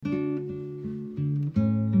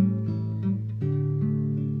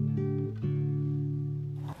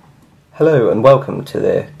Hello and welcome to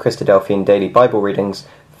the Christadelphian Daily Bible Readings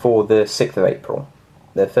for the 6th of April.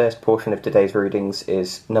 The first portion of today's readings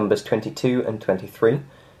is Numbers 22 and 23,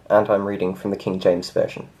 and I'm reading from the King James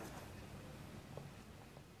Version.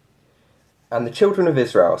 And the children of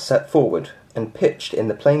Israel set forward and pitched in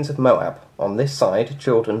the plains of Moab, on this side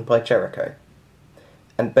Jordan by Jericho.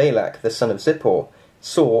 And Balak the son of Zippor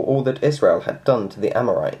saw all that Israel had done to the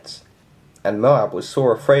Amorites. And Moab was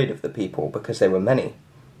sore afraid of the people, because they were many,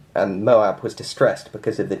 and Moab was distressed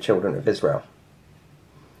because of the children of Israel.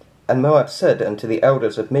 And Moab said unto the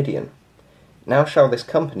elders of Midian, Now shall this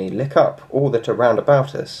company lick up all that are round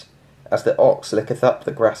about us, as the ox licketh up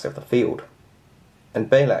the grass of the field. And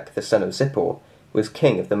Balak the son of Zippor was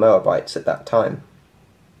king of the Moabites at that time.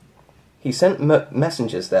 He sent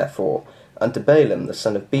messengers therefore unto Balaam the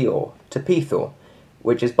son of Beor to Pethor,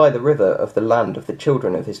 which is by the river of the land of the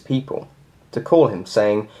children of his people, to call him,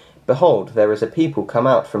 saying, Behold, there is a people come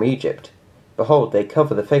out from Egypt. Behold, they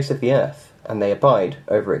cover the face of the earth, and they abide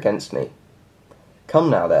over against me.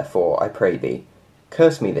 Come now, therefore, I pray thee,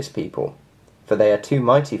 curse me this people, for they are too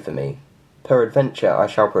mighty for me. Peradventure I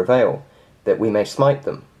shall prevail, that we may smite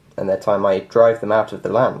them, and that I may drive them out of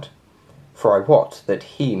the land. For I wot that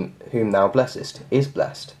he whom thou blessest is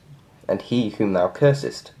blessed, and he whom thou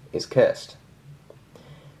cursest is cursed.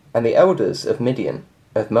 And the elders of Midian,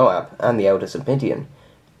 of Moab, and the elders of Midian,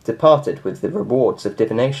 departed with the rewards of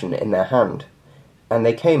divination in their hand. And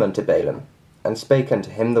they came unto Balaam, and spake unto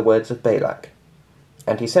him the words of Balak.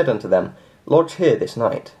 And he said unto them, Lodge here this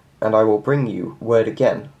night, and I will bring you word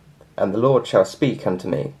again, and the Lord shall speak unto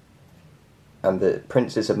me. And the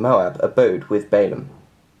princes of Moab abode with Balaam.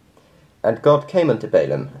 And God came unto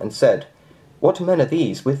Balaam, and said, What men are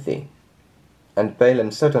these with thee? And Balaam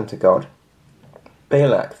said unto God,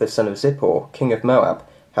 Balak the son of Zippor, king of Moab,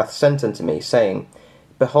 hath sent unto me, saying,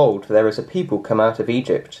 Behold, there is a people come out of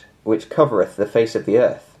Egypt, which covereth the face of the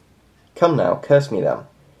earth. Come now, curse me them.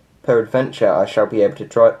 Peradventure I shall be able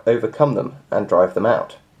to overcome them, and drive them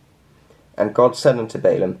out. And God said unto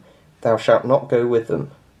Balaam, Thou shalt not go with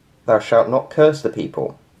them. Thou shalt not curse the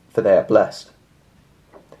people, for they are blessed.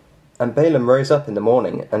 And Balaam rose up in the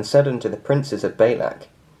morning, and said unto the princes of Balak,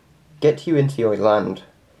 Get you into your land,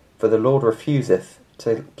 for the Lord refuseth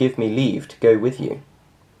to give me leave to go with you.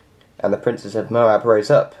 And the princes of Moab rose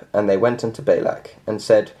up, and they went unto Balak, and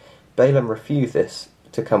said, Balaam refuseth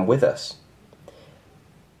to come with us.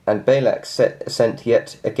 And Balak sent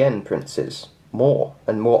yet again princes, more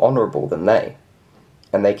and more honourable than they.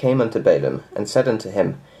 And they came unto Balaam, and said unto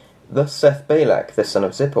him, Thus saith Balak the son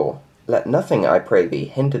of Zippor, Let nothing, I pray thee,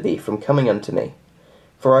 hinder thee from coming unto me.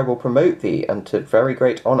 For I will promote thee unto very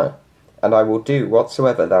great honour, and I will do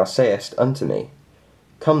whatsoever thou sayest unto me.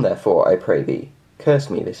 Come therefore, I pray thee,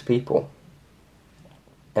 curse me this people.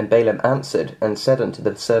 And Balaam answered and said unto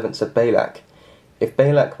the servants of Balak, If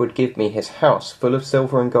Balak would give me his house full of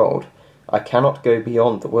silver and gold, I cannot go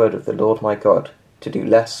beyond the word of the Lord my God, to do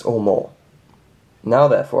less or more. Now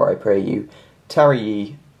therefore, I pray you, tarry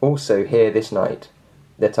ye also here this night,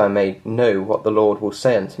 that I may know what the Lord will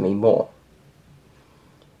say unto me more.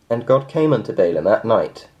 And God came unto Balaam at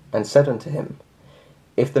night, and said unto him,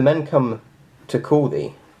 If the men come to call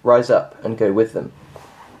thee, rise up and go with them.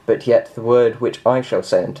 But yet the word which I shall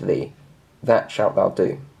say unto thee, that shalt thou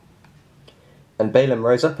do. And Balaam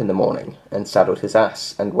rose up in the morning, and saddled his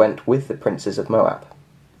ass, and went with the princes of Moab.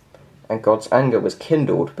 And God's anger was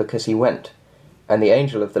kindled because he went, and the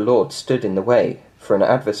angel of the Lord stood in the way for an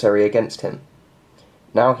adversary against him.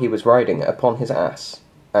 Now he was riding upon his ass,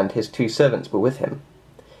 and his 2 servants were with him.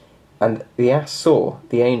 And the ass saw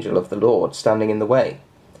the angel of the Lord standing in the way,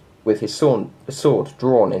 with his sword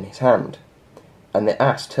drawn in his hand. And the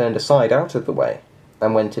ass turned aside out of the way,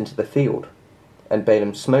 and went into the field. And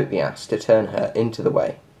Balaam smote the ass to turn her into the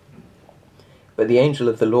way. But the angel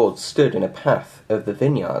of the Lord stood in a path of the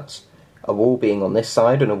vineyards, a wall being on this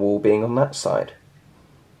side and a wall being on that side.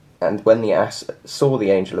 And when the ass saw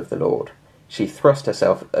the angel of the Lord, she thrust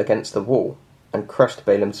herself against the wall, and crushed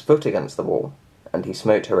Balaam's foot against the wall, and he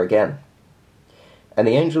smote her again. And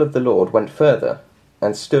the angel of the Lord went further,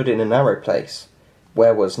 and stood in a narrow place,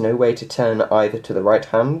 where was no way to turn either to the right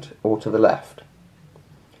hand or to the left.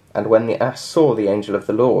 And when the ass saw the angel of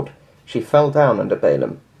the Lord, she fell down under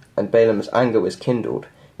Balaam, and Balaam's anger was kindled,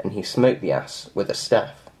 and he smote the ass with a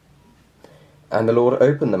staff. And the Lord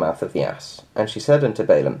opened the mouth of the ass, and she said unto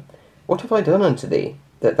Balaam, What have I done unto thee,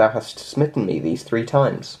 that thou hast smitten me these 3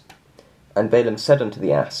 times? And Balaam said unto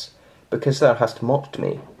the ass, Because thou hast mocked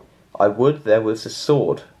me, I would there was a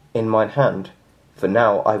sword in mine hand, for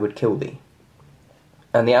now I would kill thee.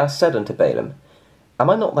 And the ass said unto Balaam,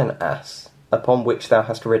 Am I not thine ass, upon which thou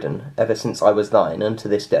hast ridden, ever since I was thine unto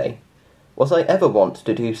this day? Was I ever wont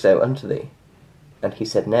to do so unto thee? And he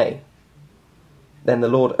said, Nay. Then the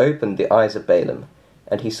Lord opened the eyes of Balaam,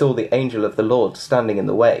 and he saw the angel of the Lord standing in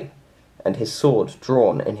the way, and his sword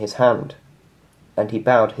drawn in his hand. And he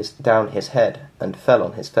bowed down his head, and fell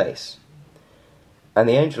on his face. And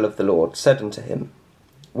the angel of the Lord said unto him,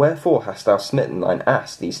 Wherefore hast thou smitten thine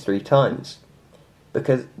ass these 3 times?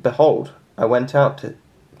 Because, behold, I went out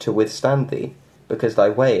to withstand thee, because thy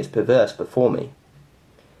way is perverse before me.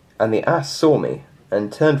 And the ass saw me,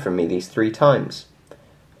 and turned from me these 3 times.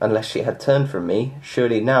 Unless she had turned from me,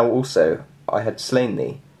 surely now also I had slain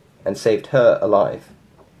thee, and saved her alive.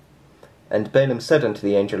 And Balaam said unto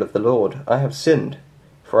the angel of the Lord, I have sinned,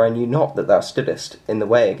 for I knew not that thou stoodest in the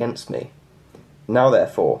way against me. Now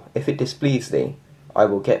therefore, if it displease thee, I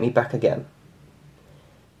will get me back again.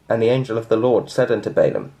 And the angel of the Lord said unto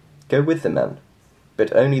Balaam, Go with the men,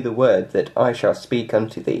 but only the word that I shall speak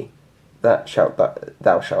unto thee, that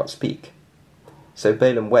thou shalt speak. So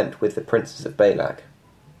Balaam went with the princes of Balak.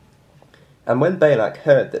 And when Balak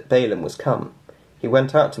heard that Balaam was come, he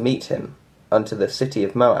went out to meet him unto the city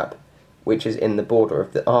of Moab, which is in the border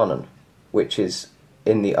of the Arnon, which is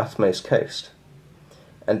in the utmost coast.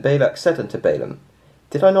 And Balak said unto Balaam,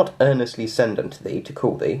 Did I not earnestly send unto thee to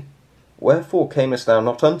call thee? Wherefore camest thou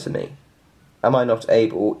not unto me? Am I not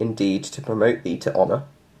able indeed to promote thee to honour?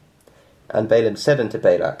 And Balaam said unto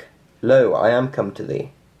Balak, Lo, I am come to thee.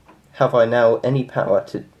 Have I now any power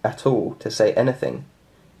at all to say anything?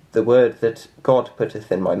 The word that God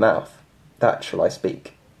putteth in my mouth, that shall I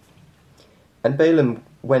speak. And Balaam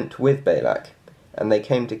went with Balak, and they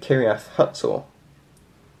came to Kiriath Hutzor.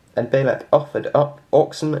 And Balak offered up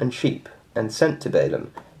oxen and sheep, and sent to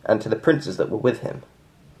Balaam, and to the princes that were with him.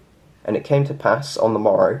 And it came to pass on the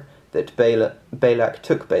morrow that Balak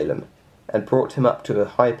took Balaam, and brought him up to a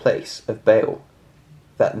high place of Baal,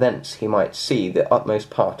 that thence he might see the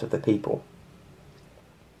utmost part of the people.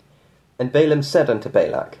 And Balaam said unto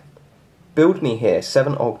Balak, Build me here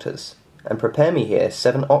 7 altars, and prepare me here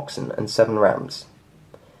 7 oxen and 7 rams.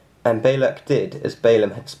 And Balak did as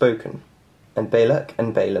Balaam had spoken, and Balak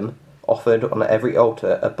and Balaam offered on every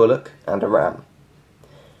altar a bullock and a ram.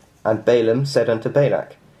 And Balaam said unto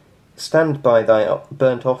Balak, Stand by thy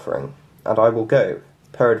burnt offering, and I will go,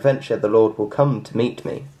 peradventure the Lord will come to meet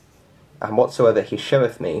me, and whatsoever he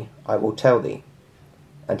showeth me, I will tell thee.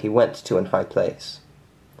 And he went to an high place.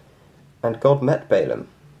 And God met Balaam,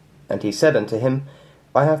 and he said unto him,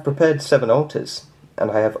 I have prepared 7 altars,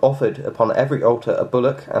 and I have offered upon every altar a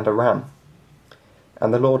bullock and a ram.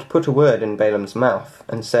 And the Lord put a word in Balaam's mouth,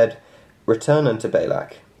 and said, Return unto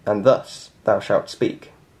Balak, and thus thou shalt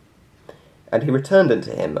speak. And he returned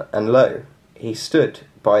unto him, and lo, he stood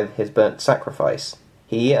by his burnt sacrifice,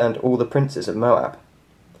 he and all the princes of Moab.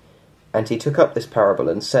 And he took up this parable,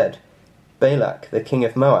 and said, Balak the king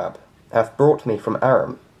of Moab hath brought me from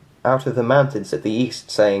Aram, out of the mountains of the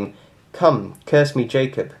east, saying, Come, curse me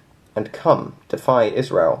Jacob, and come, defy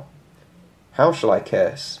Israel. How shall I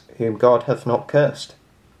curse, whom God hath not cursed?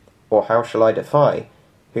 Or how shall I defy,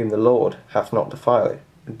 whom the Lord hath not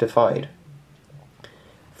defied?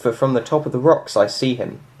 For from the top of the rocks I see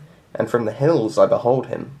him, and from the hills I behold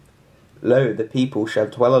him. Lo, the people shall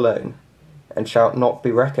dwell alone, and shall not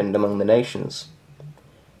be reckoned among the nations.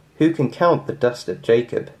 Who can count the dust of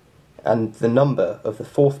Jacob, and the number of the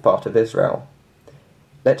 4th part of Israel?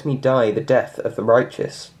 Let me die the death of the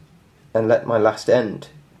righteous, and let my last end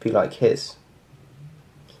be like his.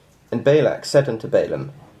 And Balak said unto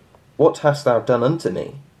Balaam, What hast thou done unto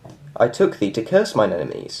me? I took thee to curse mine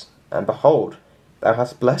enemies, and behold, thou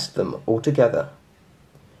hast blessed them altogether.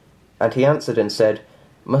 And he answered and said,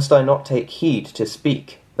 Must I not take heed to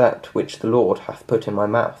speak that which the Lord hath put in my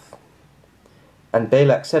mouth? And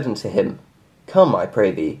Balak said unto him, Come, I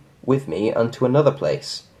pray thee, with me unto another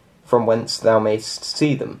place, from whence thou mayst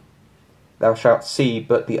see them. Thou shalt see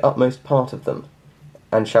but the utmost part of them,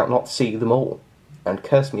 and shalt not see them all, and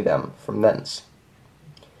curse me them from thence.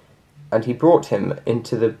 And he brought him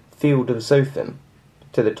into the field of Zophim,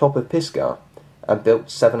 to the top of Pisgah, and built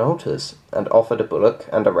 7 altars, and offered a bullock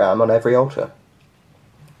and a ram on every altar.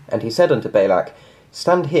 And he said unto Balak,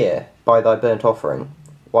 Stand here by thy burnt offering,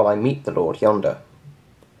 while I meet the Lord yonder.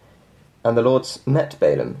 And the Lord met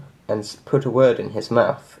Balaam, and put a word in his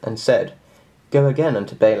mouth, and said, Go again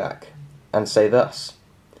unto Balak, and say thus.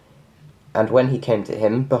 And when he came to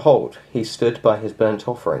him, behold, he stood by his burnt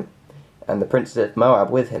offering, and the princes of Moab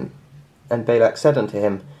with him. And Balak said unto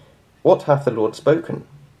him, What hath the Lord spoken?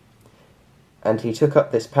 And he took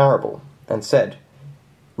up this parable, and said,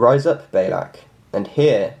 Rise up, Balak, and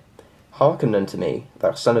hear, hearken unto me,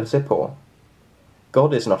 thou son of Zippor.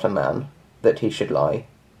 God is not a man, that he should lie,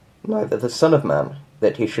 neither the Son of Man,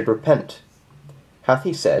 that he should repent. Hath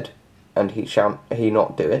he said, and shall he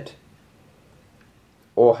not do it?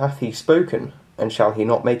 Or hath he spoken, and shall he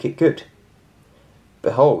not make it good?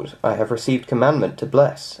 Behold, I have received commandment to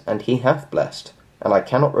bless, and he hath blessed, and I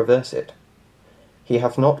cannot reverse it. He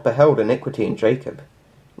hath not beheld iniquity in Jacob,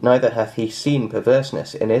 neither hath he seen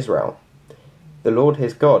perverseness in Israel. The Lord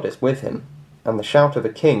his God is with him, and the shout of a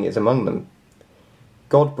king is among them.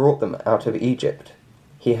 God brought them out of Egypt.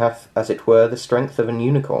 He hath, as it were, the strength of an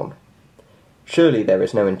unicorn. Surely there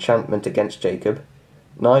is no enchantment against Jacob,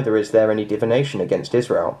 neither is there any divination against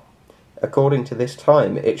Israel. According to this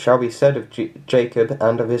time it shall be said of Jacob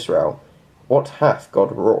and of Israel, What hath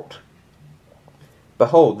God wrought?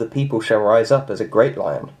 Behold, the people shall rise up as a great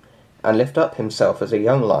lion, and lift up himself as a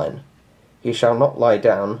young lion. He shall not lie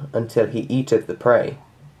down until he eateth the prey,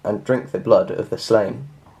 and drink the blood of the slain.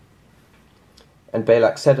 And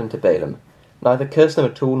Balak said unto Balaam, Neither curse them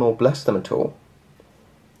at all, nor bless them at all.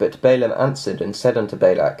 But Balaam answered and said unto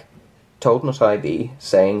Balak, Told not I thee,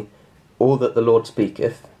 saying, All that the Lord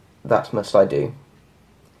speaketh, that must I do?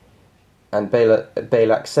 And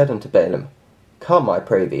Balak said unto Balaam, Come, I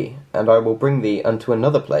pray thee, and I will bring thee unto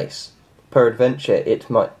another place. Peradventure it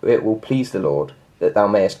will please the Lord, that thou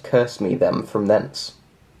mayest curse me them from thence.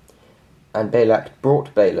 And Balak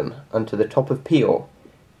brought Balaam unto the top of Peor,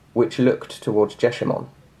 which looked towards Jeshimon.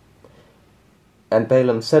 And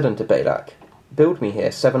Balaam said unto Balak, Build me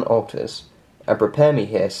here 7 altars, and prepare me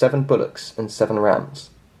here 7 bullocks and 7 rams.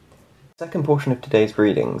 The second portion of today's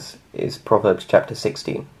readings is Proverbs chapter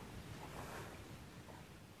 16.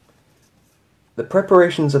 The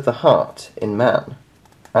preparations of the heart in man,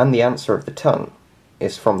 and the answer of the tongue,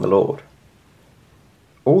 is from the Lord.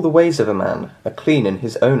 All the ways of a man are clean in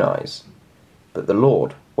his own eyes, but the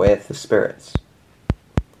Lord weigheth the spirits.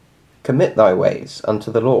 Commit thy ways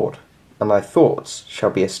unto the Lord, and thy thoughts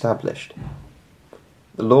shall be established.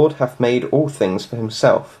 The Lord hath made all things for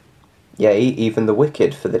himself, yea, even the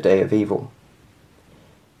wicked for the day of evil.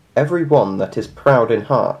 Every one that is proud in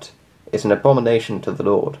heart is an abomination to the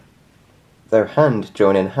Lord. Though hand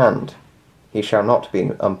join in hand, he shall not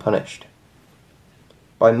be unpunished.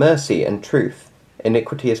 By mercy and truth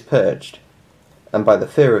iniquity is purged, and by the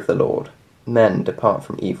fear of the Lord men depart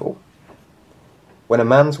from evil. When a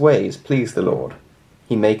man's ways please the Lord,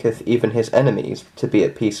 he maketh even his enemies to be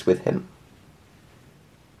at peace with him.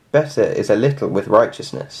 Better is a little with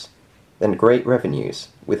righteousness than great revenues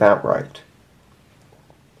without right.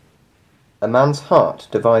 A man's heart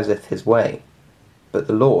deviseth his way, but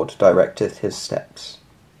the Lord directeth his steps.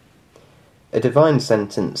 A divine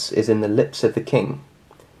sentence is in the lips of the king,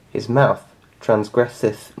 his mouth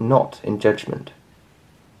transgresseth not in judgment.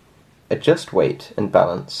 A just weight and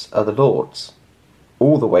balance are the Lord's,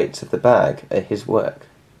 all the weights of the bag are his work.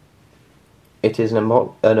 It is an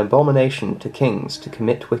abomination to kings to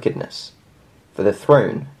commit wickedness, for the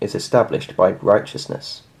throne is established by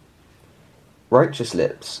righteousness. Righteous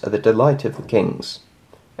lips are the delight of the kings,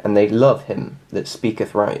 and they love him that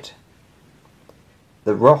speaketh right.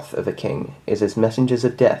 The wrath of a king is as messengers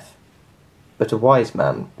of death, but a wise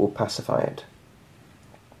man will pacify it.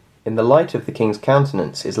 In the light of the king's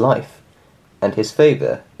countenance is life, and his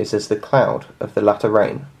favour is as the cloud of the latter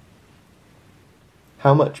rain.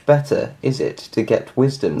 How much better is it to get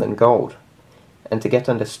wisdom than gold, and to get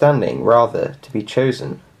understanding rather to be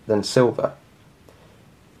chosen than silver?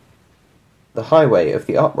 The highway of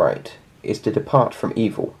the upright is to depart from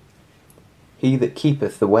evil. He that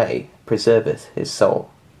keepeth the way preserveth his soul.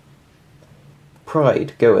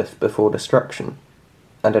 Pride goeth before destruction,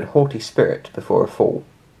 and an haughty spirit before a fall.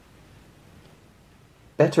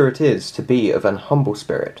 Better it is to be of an humble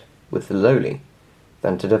spirit with the lowly,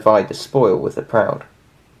 than to divide the spoil with the proud.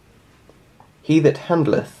 He that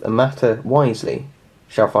handleth a matter wisely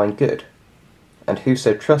shall find good, and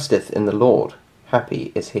whoso trusteth in the Lord,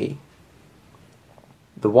 happy is he.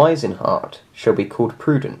 The wise in heart shall be called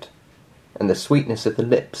prudent, and the sweetness of the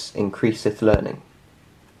lips increaseth learning.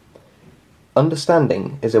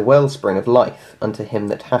 Understanding is a wellspring of life unto him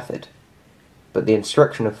that hath it, but the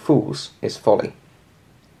instruction of fools is folly.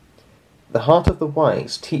 The heart of the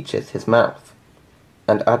wise teacheth his mouth,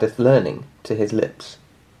 and addeth learning to his lips.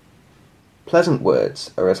 Pleasant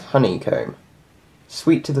words are as honeycomb,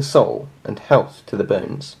 sweet to the soul, and health to the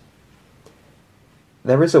bones.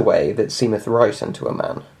 There is a way that seemeth right unto a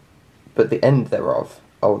man, but the end thereof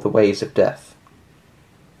are the ways of death.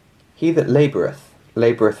 He that laboureth,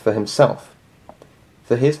 laboureth for himself,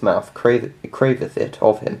 for his mouth craveth it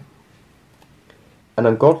of him. An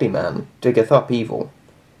ungodly man diggeth up evil,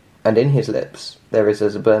 and in his lips there is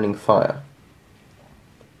as a burning fire.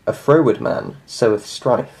 A froward man soweth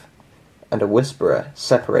strife, and a whisperer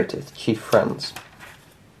separateth chief friends.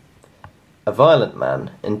 A A violent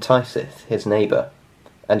man enticeth his neighbour,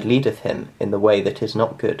 and leadeth him in the way that is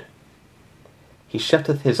not good. He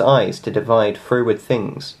shutteth his eyes to divide froward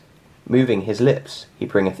things, moving his lips he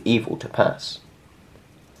bringeth evil to pass.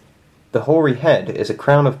 The hoary head is a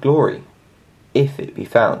crown of glory, if it be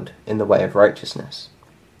found in the way of righteousness.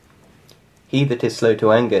 He that is slow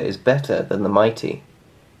to anger is better than the mighty,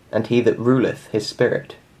 and he that ruleth his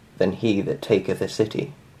spirit than he that taketh a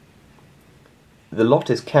city. The lot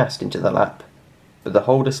is cast into the lap, but the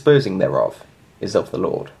whole disposing thereof is of the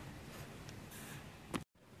Lord.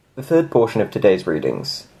 The third portion of today's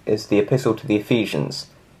readings is the Epistle to the Ephesians,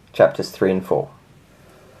 chapters 3 and 4.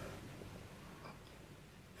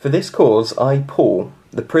 For this cause I, Paul,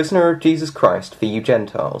 the prisoner of Jesus Christ for you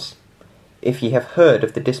Gentiles, if ye have heard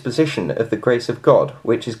of the disposition of the grace of God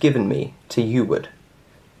which is given me to you-ward,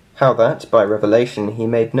 how that by revelation he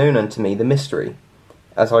made known unto me the mystery,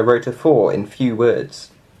 as I wrote afore in few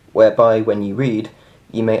words, whereby when ye read,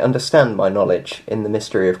 ye may understand my knowledge in the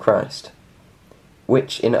mystery of Christ,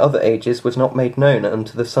 which in other ages was not made known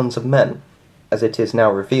unto the sons of men, as it is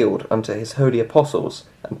now revealed unto his holy apostles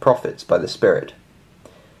and prophets by the Spirit,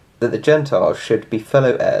 that the Gentiles should be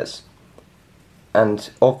fellow heirs, and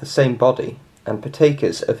of the same body, and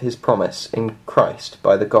partakers of his promise in Christ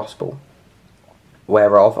by the gospel,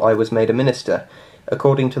 whereof I was made a minister,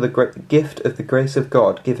 according to the great gift of the grace of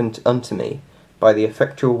God given unto me by the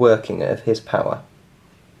effectual working of his power.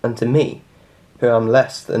 Unto me, who am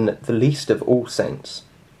less than the least of all saints,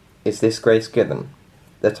 is this grace given,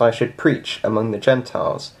 that I should preach among the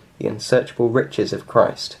Gentiles the unsearchable riches of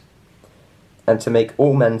Christ, and to make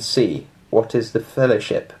all men see what is the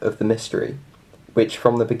fellowship of the mystery, which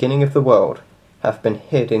from the beginning of the world hath been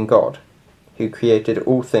hid in God, who created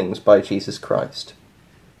all things by Jesus Christ,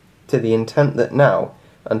 to the intent that now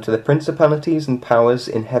unto the principalities and powers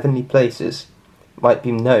in heavenly places might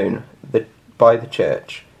be known by the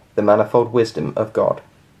church the manifold wisdom of God,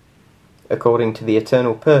 according to the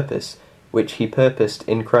eternal purpose which he purposed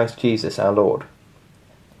in Christ Jesus our Lord,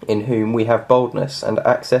 in whom we have boldness and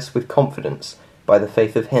access with confidence by the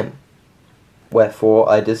faith of him. Wherefore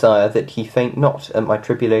I desire that ye faint not at my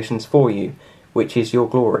tribulations for you, which is your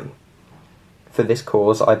glory. For this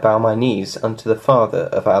cause I bow my knees unto the Father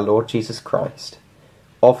of our Lord Jesus Christ,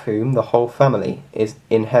 of whom the whole family is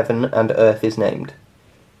in heaven and earth is named,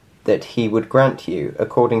 that he would grant you,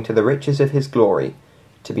 according to the riches of his glory,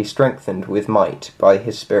 to be strengthened with might by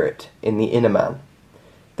his Spirit in the inner man,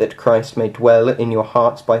 that Christ may dwell in your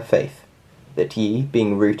hearts by faith, that ye,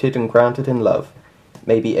 being rooted and grounded in love,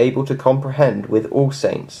 may be able to comprehend with all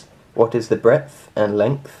saints what is the breadth and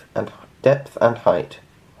length and depth and height,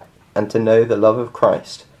 and to know the love of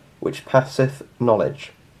Christ, which passeth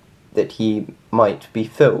knowledge, that ye might be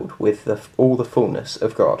filled with all the fullness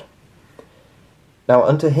of God. Now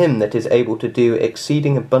unto him that is able to do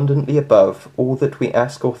exceeding abundantly above all that we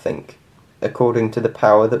ask or think, according to the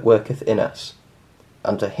power that worketh in us,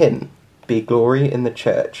 unto him be glory in the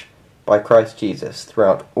church by Christ Jesus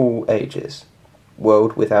throughout all ages,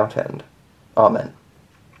 world without end. Amen.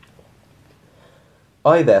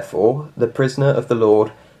 I therefore, the prisoner of the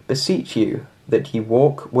Lord, beseech you that ye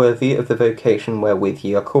walk worthy of the vocation wherewith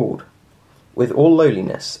ye are called, with all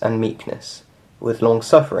lowliness and meekness, with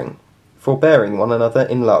long-suffering, forbearing one another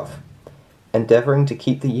in love, endeavouring to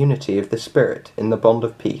keep the unity of the Spirit in the bond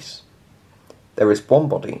of peace. There is one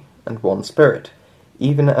body and one Spirit,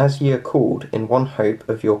 even as ye are called in one hope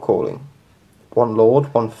of your calling, one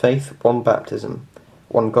Lord, one faith, one baptism,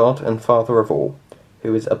 one God and Father of all,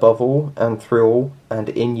 who is above all, and through all, and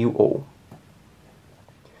in you all.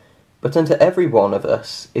 But unto every one of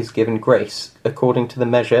us is given grace according to the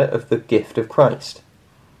measure of the gift of Christ.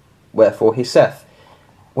 Wherefore he saith,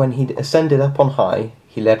 when he ascended up on high,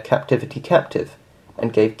 he led captivity captive,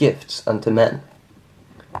 and gave gifts unto men.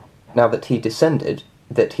 Now that he ascended,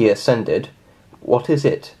 what is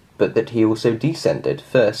it but that he also descended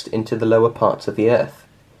first into the lower parts of the earth?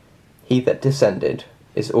 He that descended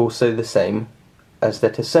is also the same as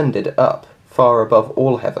that ascended up far above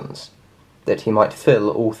all heavens, that he might fill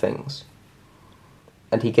all things.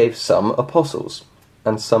 And he gave some apostles,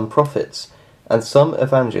 and some prophets, and some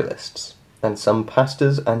evangelists, and some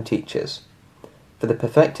pastors and teachers, for the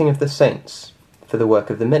perfecting of the saints, for the work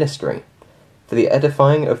of the ministry, for the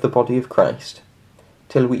edifying of the body of Christ,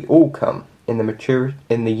 till we all come in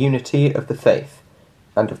the unity of the faith,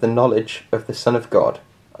 and of the knowledge of the Son of God,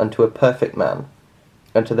 unto a perfect man,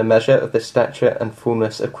 unto the measure of the stature and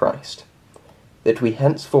fullness of Christ, that we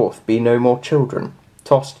henceforth be no more children,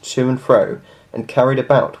 tossed to and fro, and carried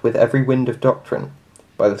about with every wind of doctrine,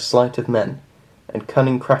 by the sleight of men, and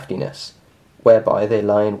cunning craftiness, whereby they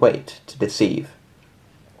lie in wait to deceive.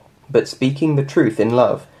 but speaking the truth in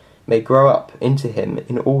love, may grow up into him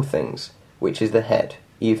in all things, which is the head,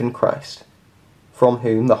 even Christ, from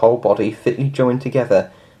whom the whole body fitly joined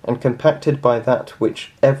together, and compacted by that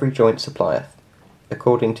which every joint supplieth,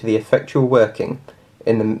 according to the effectual working,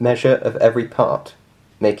 in the measure of every part,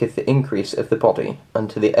 maketh the increase of the body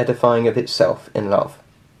unto the edifying of itself in love.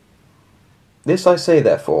 This I say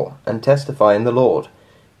therefore, and testify in the Lord,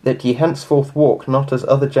 that ye henceforth walk not as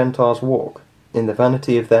other Gentiles walk, in the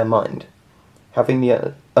vanity of their mind, having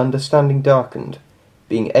the understanding darkened,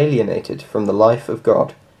 being alienated from the life of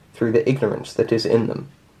God through the ignorance that is in them,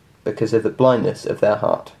 because of the blindness of their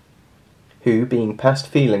heart, who, being past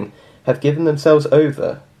feeling, have given themselves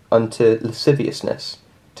over unto lasciviousness,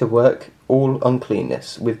 to work all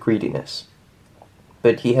uncleanness with greediness.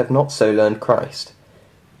 But ye have not so learned Christ,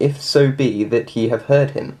 if so be that ye have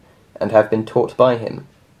heard him, and have been taught by him,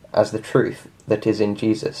 as the truth that is in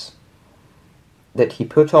Jesus, that he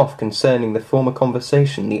put off concerning the former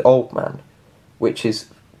conversation the old man, which is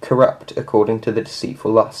corrupt according to the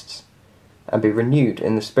deceitful lusts, and be renewed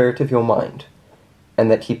in the spirit of your mind, and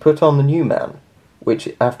that he put on the new man, which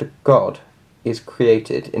after God is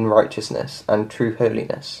created in righteousness and true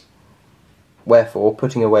holiness. Wherefore,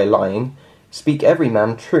 putting away lying, speak every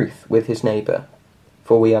man truth with his neighbour,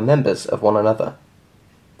 for we are members of one another.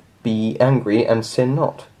 Be ye angry, and sin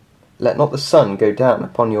not. Let not the sun go down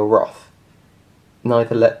upon your wrath,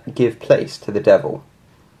 neither give place to the devil.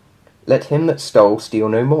 Let him that stole steal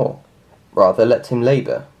no more, rather let him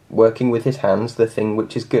labour, working with his hands the thing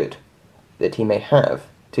which is good, that he may have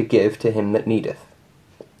to give to him that needeth.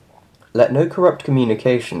 Let no corrupt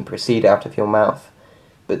communication proceed out of your mouth,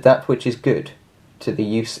 but that which is good, to the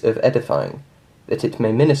use of edifying, that it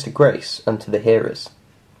may minister grace unto the hearers.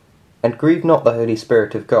 And grieve not the Holy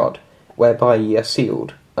Spirit of God, whereby ye are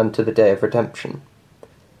sealed unto the day of redemption.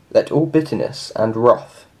 Let all bitterness and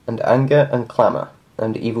wrath, and anger and clamour,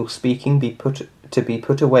 and evil speaking be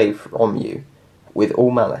put away from you, with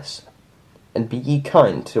all malice. And be ye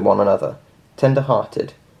kind to one another,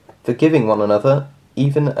 tender-hearted, forgiving one another,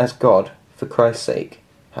 even as God, for Christ's sake,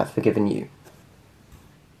 hath forgiven you.